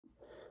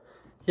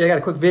Yeah, I got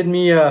a quick vid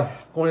me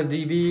going to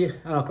DV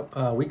I don't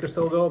know, a week or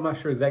so ago. I'm not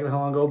sure exactly how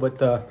long ago,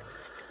 but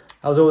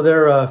I was over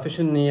there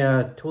fishing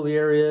the Tule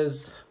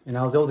areas, and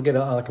I was able to get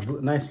a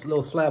nice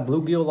little slab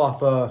bluegill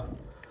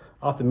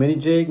off the mini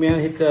jig. Man,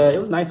 it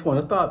was a nice one.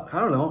 It's about, I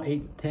don't know,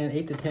 8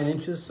 to 10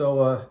 inches.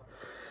 So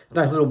it's a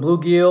nice little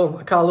bluegill.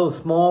 I caught a little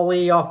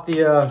smallie off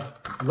the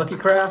Lucky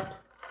Craft.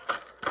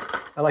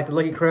 I like the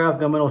Lucky Craft,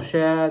 got my little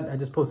shad. I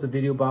just posted a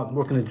video about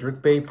working the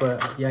jerkbait,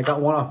 but yeah, I got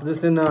one off of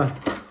this. And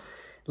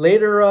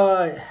later,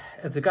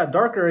 as it got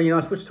darker, you know,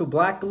 I switched to a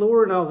black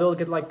lure, and I was able to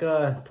get like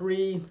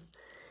 3,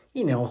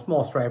 you know,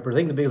 small stripers. I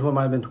think the biggest one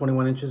might have been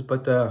 21 inches,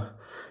 but I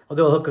was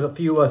able to hook a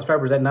few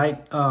stripers at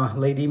night,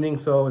 late evening,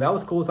 so that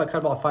was cool. So I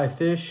caught about 5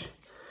 fish,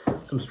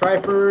 some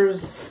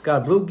stripers,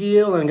 got a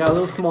bluegill, and got a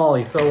little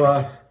smallie. So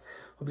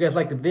hope you guys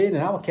like the vid,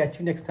 and I will catch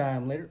you next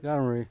time. Later. Got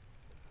him, Ray. You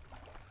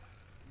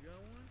got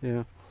one?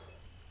 Yeah.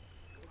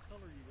 What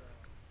color you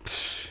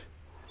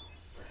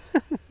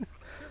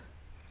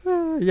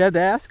got? You had to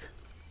ask?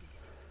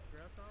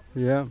 Grasshopper?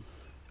 Yeah.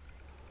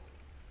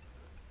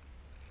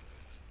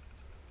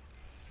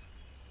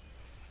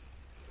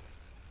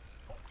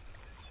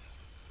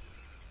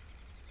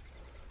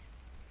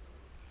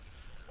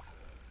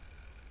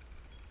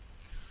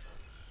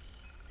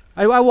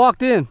 I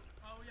walked in.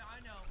 Oh yeah, I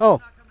know. Oh. I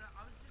was just gonna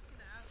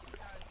ask you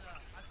guys.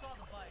 I saw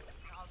the bike.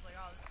 And I was like,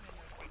 oh, this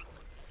thing is.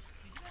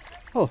 Did you guys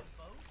have a boat?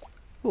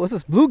 What's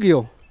this? Bluegill?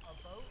 A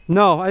boat?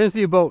 No, I didn't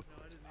see a boat. No,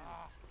 I didn't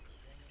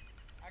either.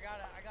 I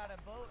got a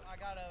boat. I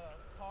got a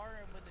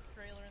car with a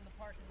trailer in the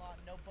parking lot.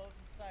 No boat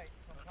in sight.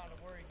 So I'm kind of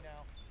worried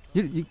now.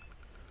 You Thanks,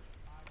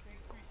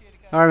 appreciate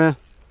it, guys. all right, man.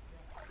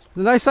 It's a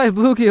nice size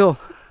bluegill.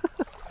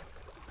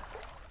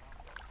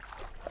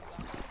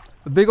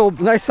 A big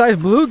old nice size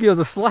bluegill is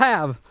a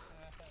slab.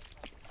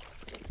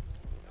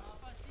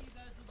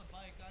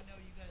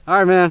 All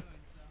right, man.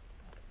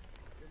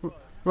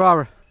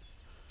 Robert.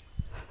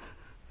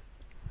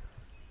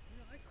 You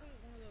know, I caught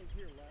one of those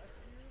here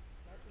last year,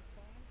 not this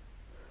time.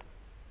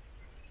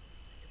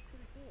 It's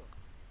pretty cool.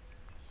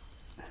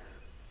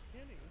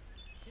 Kenny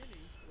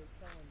was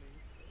telling me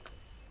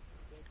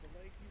that the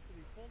lake used to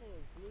be full of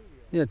those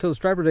bluegills. Yeah, till the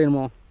stripers ate them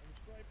all. And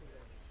stripers in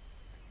it.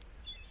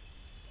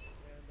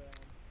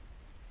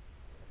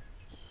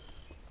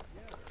 And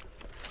yeah,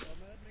 well,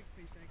 that makes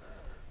me think, oh,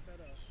 I bet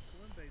a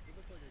swim bait that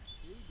looks like a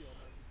bluegill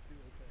might do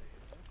okay,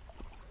 you know?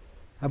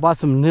 I bought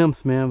some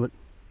nymphs, man, but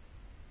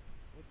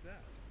What's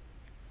that?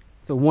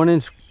 it's a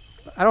 1-inch.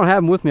 I don't have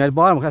them with me. I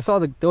bought them. I saw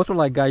the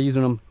ultralight guy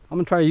using them. I'm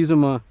gonna try to use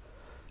them.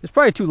 It's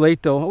probably too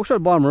late though. I wish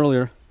I'd bought them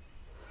earlier.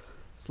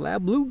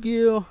 Slab bluegill.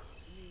 You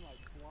mean like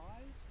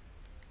flies?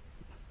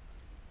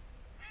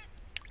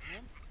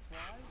 Nymphs,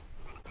 flies?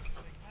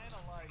 They kind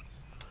of like,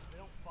 they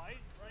don't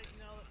fight, right? You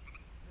know,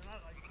 they're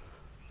not like,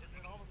 and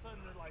then all of a sudden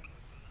they're like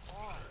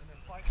on and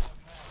they're fighting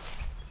like that.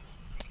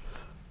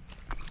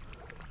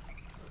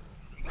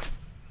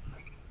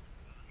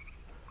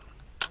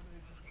 Or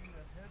they just do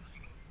that head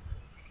shit.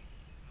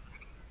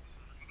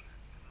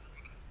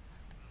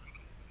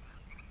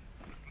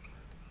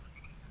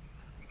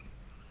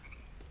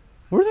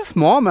 Where's the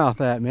smallmouth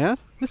at, man?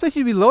 This place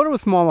should be loaded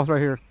with smallmouth right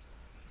here.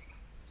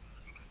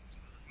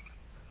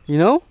 You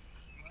know? What?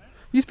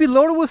 Used to be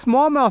loaded with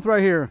smallmouth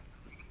right here.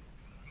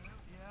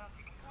 Yeah,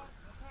 I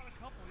caught a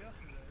couple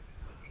yesterday.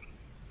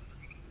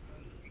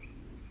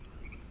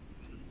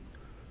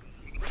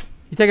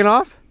 You taking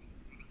off?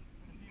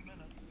 In a few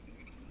minutes.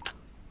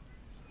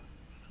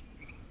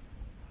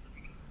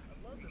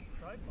 I love this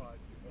tripod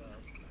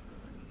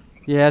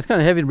stuff. Yeah, it's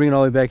kind of heavy to bring it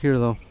all the way back here,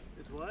 though.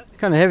 It's what? It's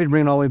kind of heavy to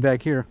bring it all the way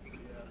back here. Yeah.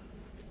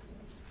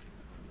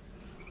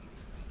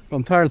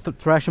 I'm tired of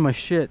thrashing my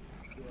shit.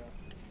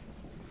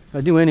 Yeah.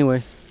 I do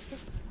anyway.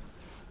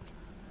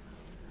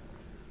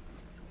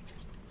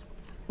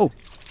 Oh,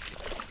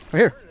 right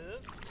here. There it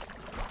is.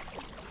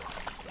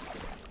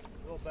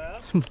 Little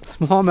bass.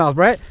 Smallmouth,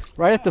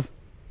 right at the,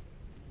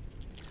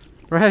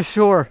 right at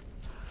shore.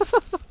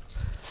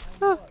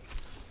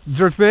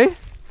 Jerkbait.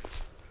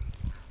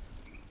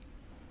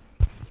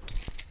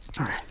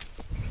 All right.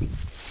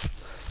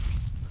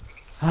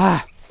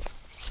 Ah,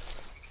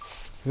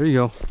 there you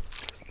go.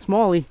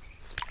 Smallie.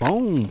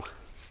 Boom.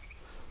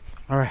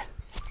 All right.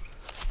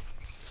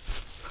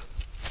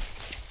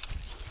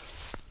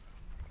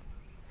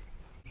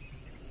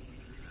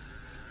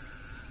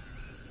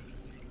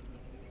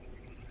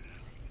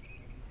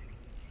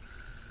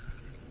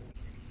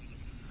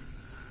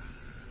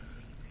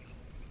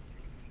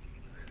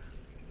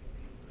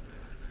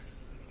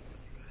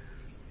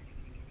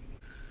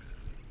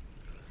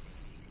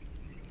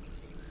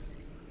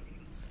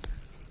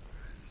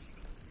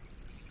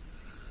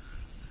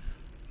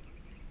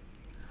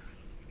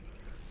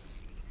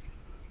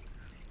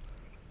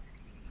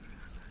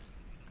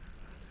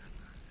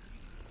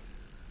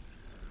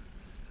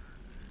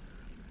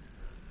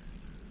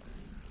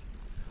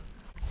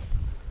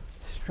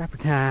 Strapper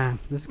time.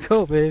 Let's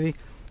go, baby.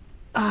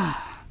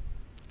 Ah,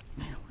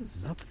 man, what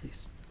is up with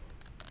these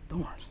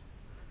thorns?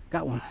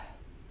 Got one.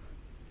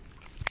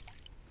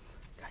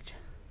 Gotcha.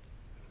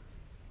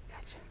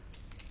 Gotcha.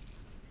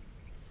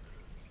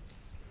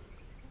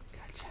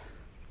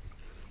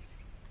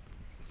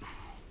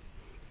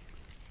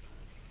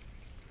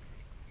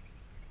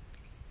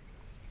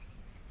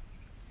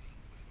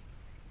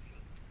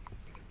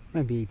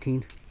 Might be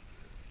 18.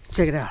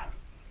 Check it out.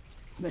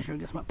 Measure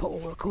against my pole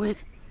real quick.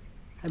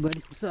 Hi,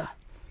 buddy. What's up?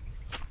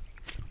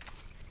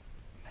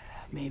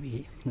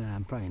 Maybe. Nah,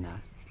 I'm probably not.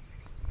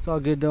 It's all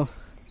good though.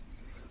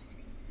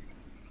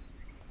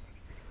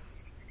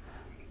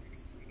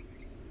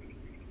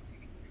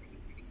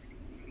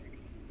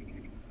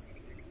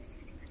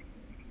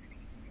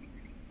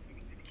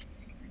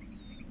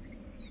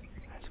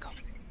 Let's go.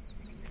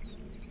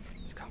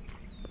 Let's go.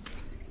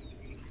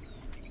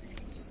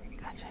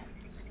 Gotcha.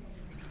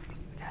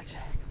 Gotcha.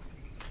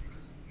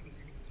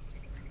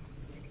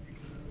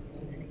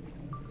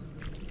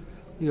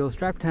 Yo,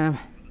 stripe time.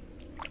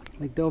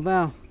 Like Del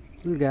Val,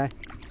 blue guy.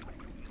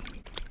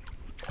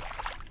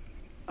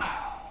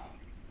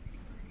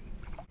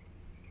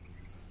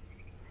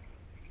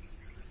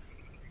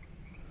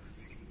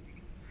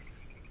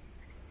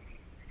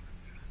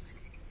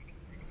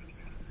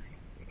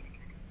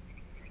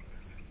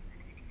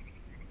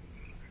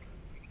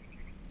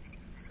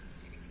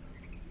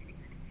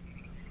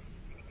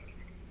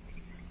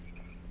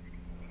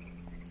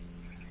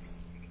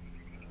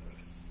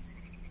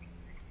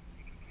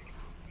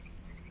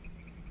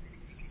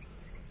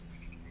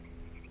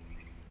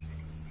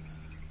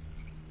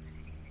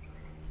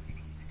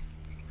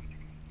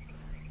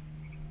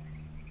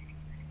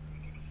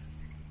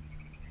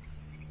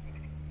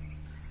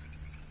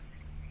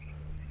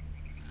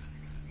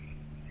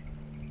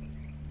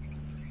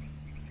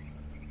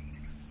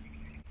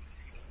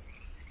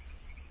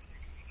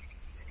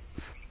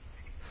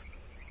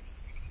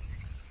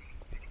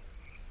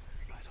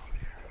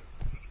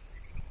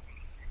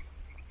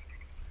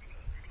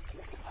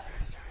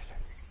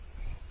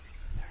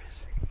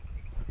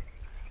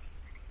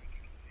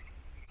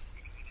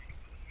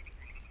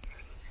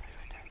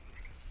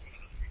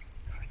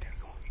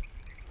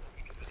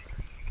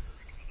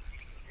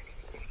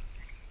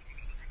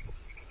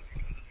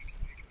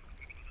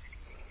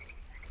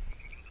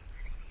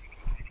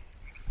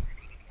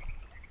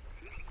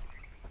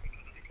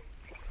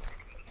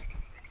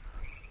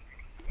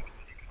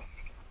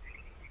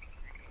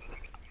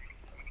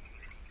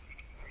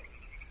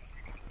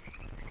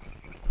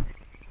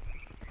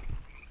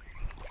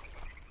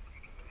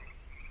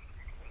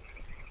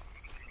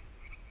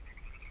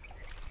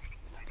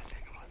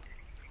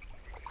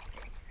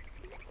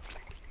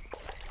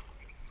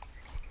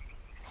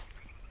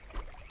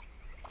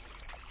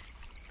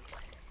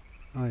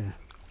 Oh yeah.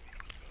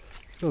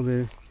 Go,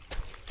 baby.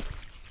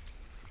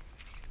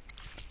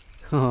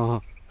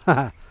 Oh,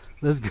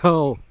 let's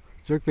go.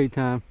 Jerkbait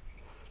time.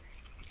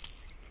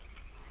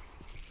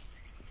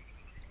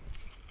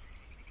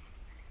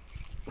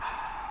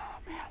 Oh,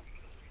 man.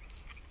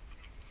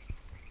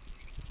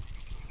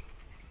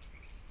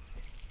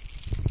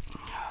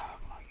 Oh,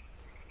 come on.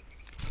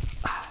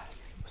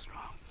 It was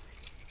strong.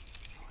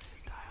 Oh, it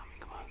didn't die on me.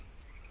 Come on.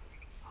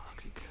 Oh,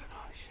 looking good.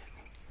 Oh, shit.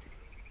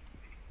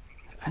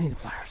 I need the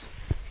pliers.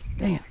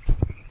 Dang it.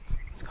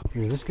 Let's go.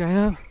 Here's this guy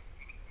up.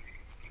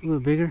 A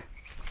little bigger.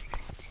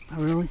 Not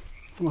really.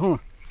 Hold on, hold on.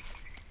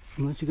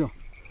 I'm gonna let you go.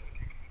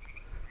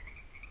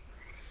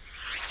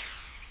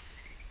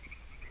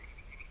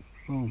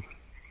 Boom.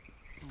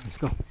 Let's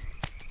go.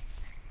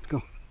 Let's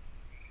go.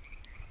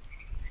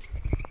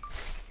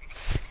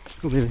 Let's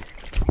go, baby.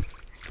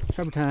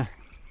 Sharper tie.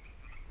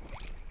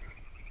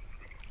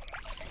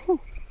 Woo.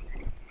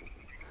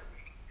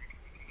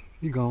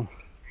 You go.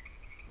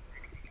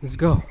 Let's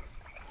go.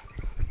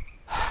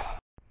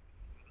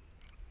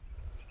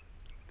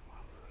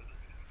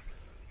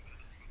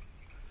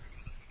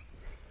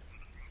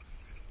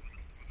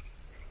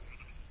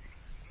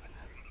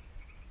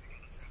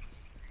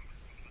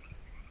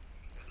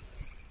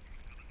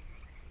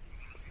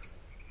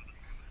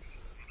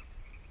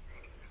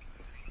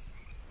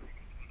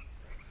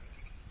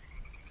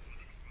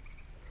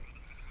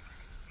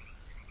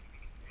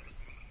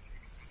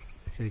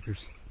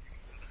 Shakers.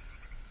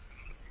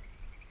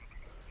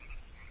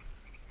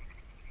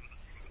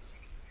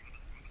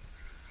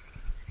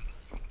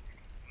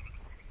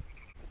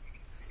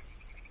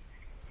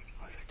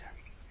 Oh, right there.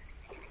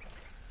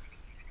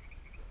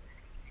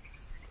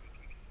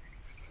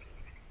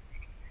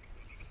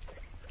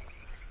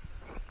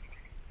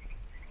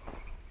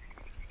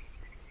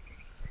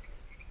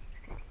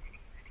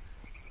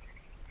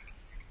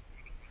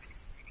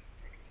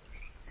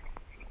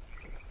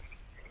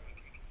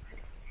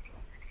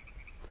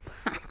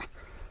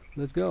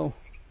 Let's go.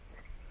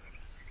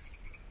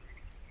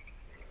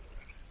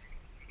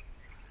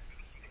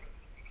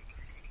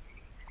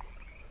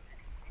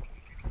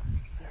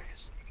 There he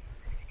is.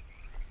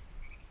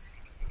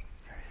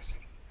 There he is.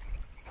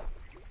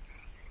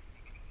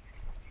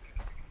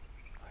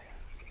 Oh yeah.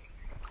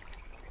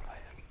 Oh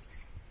yeah.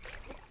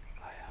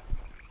 Oh yeah.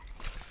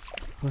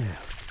 Oh yeah.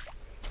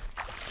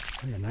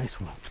 Oh yeah, nice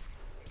one.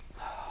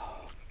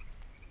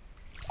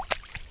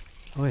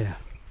 Oh yeah.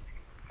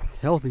 It's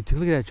healthy too.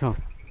 Look at that chunk.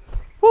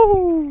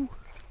 Woo!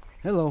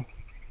 Hello.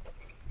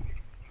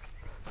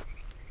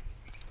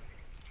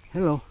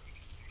 Hello.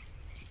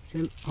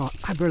 Oh,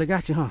 I barely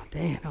got you, huh?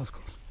 Damn, that was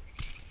close.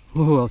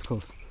 Oh, that was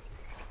close.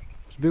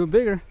 It's a bit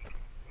bigger.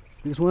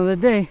 Biggest one of the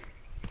day.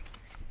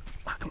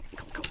 Oh, come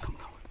on, come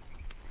on. All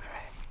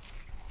right.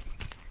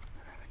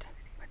 Right there,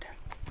 right there.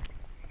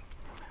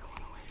 Right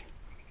one away.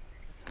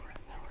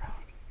 Now we're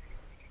out.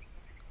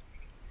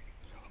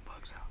 There's all the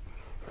bugs out.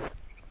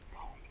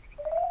 Boom.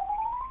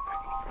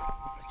 All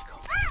right, let's go.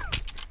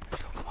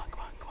 Let's go,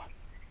 come on.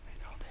 There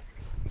you go,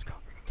 let's go.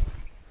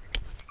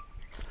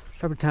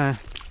 Supper time.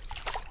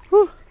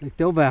 Whew, Lake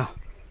Del Val.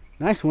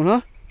 Nice one,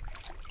 huh?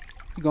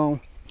 Keep going.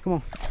 Come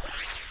on.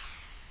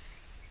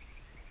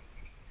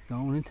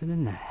 Going into the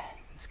night.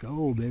 Let's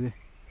go, baby.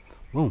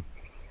 Boom.